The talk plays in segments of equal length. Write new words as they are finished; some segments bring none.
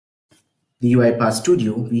the UiPath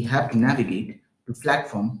Studio, we have to navigate to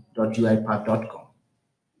platform.uipath.com.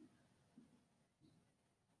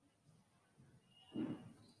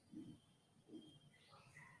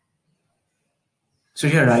 So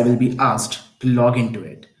here I will be asked to log into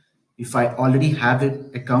it. If I already have an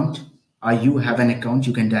account, or you have an account,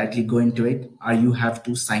 you can directly go into it, or you have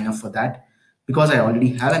to sign up for that. Because I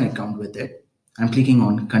already have an account with it, I'm clicking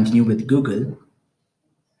on continue with Google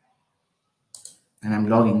and I'm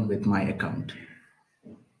logging with my account.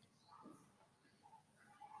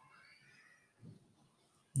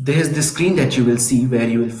 There is the screen that you will see where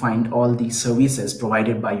you will find all the services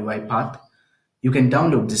provided by UiPath. You can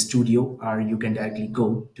download the studio or you can directly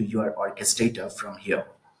go to your orchestrator from here.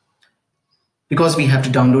 Because we have to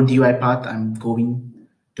download the UiPath, I'm going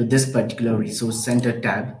to this particular resource center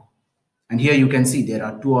tab. And here you can see there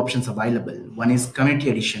are two options available. One is community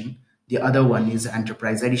edition, the other one is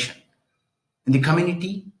enterprise edition. In the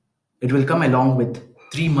community, it will come along with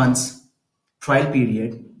 3 months trial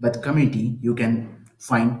period, but community you can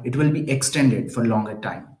find it will be extended for longer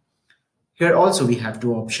time. Here also we have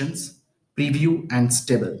two options, preview and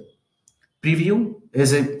stable. Preview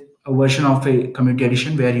is a version of a community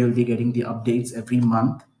edition where you'll be getting the updates every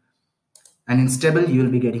month, and in stable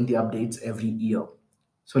you'll be getting the updates every year.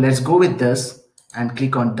 So let's go with this and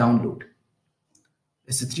click on download.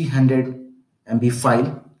 It's a 300 MB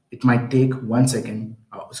file. It might take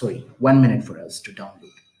 1 minute for us to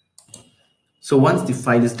download. So once the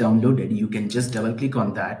file is downloaded, you can just double click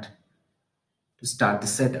on that to start the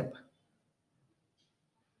setup.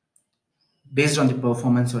 Based on the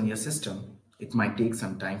performance on your system, it might take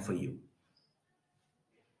some time for you.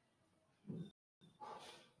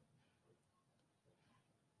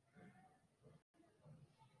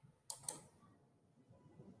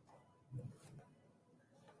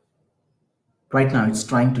 Right now it's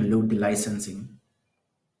trying to load the licensing.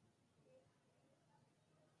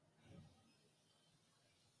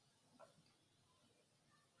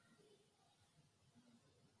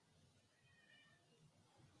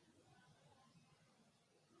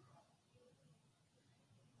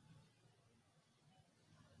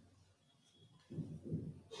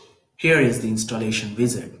 Here is the installation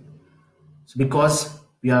wizard. So because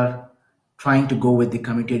we are trying to go with the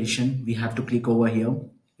community edition, we have to click over here.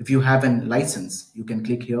 If you have a license, you can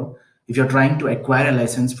click here. If you're trying to acquire a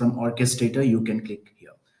license from orchestrator, you can click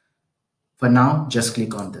here. For now, just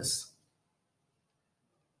click on this.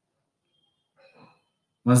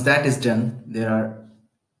 Once that is done, there are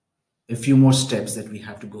a few more steps that we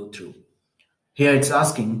have to go through. Here it's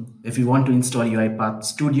asking if you want to install UiPath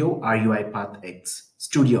Studio or UiPath X,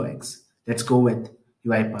 Studio X. Let's go with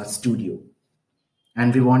UiPath Studio.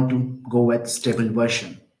 And we want to go with stable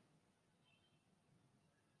version.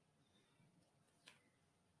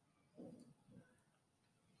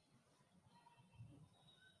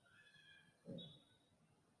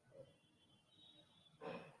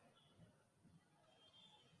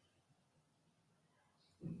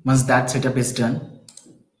 Once that setup is done,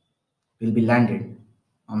 we'll be landed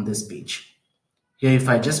on this page. Here, if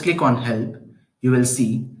I just click on help, you will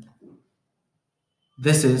see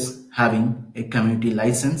this is having a community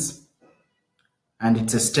license and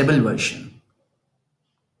it's a stable version.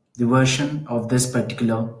 The version of this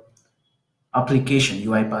particular application,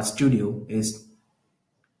 UiPath Studio, is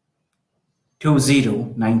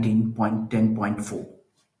 2019.10.4.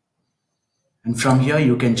 And from here,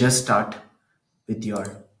 you can just start with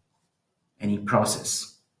your any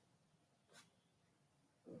process.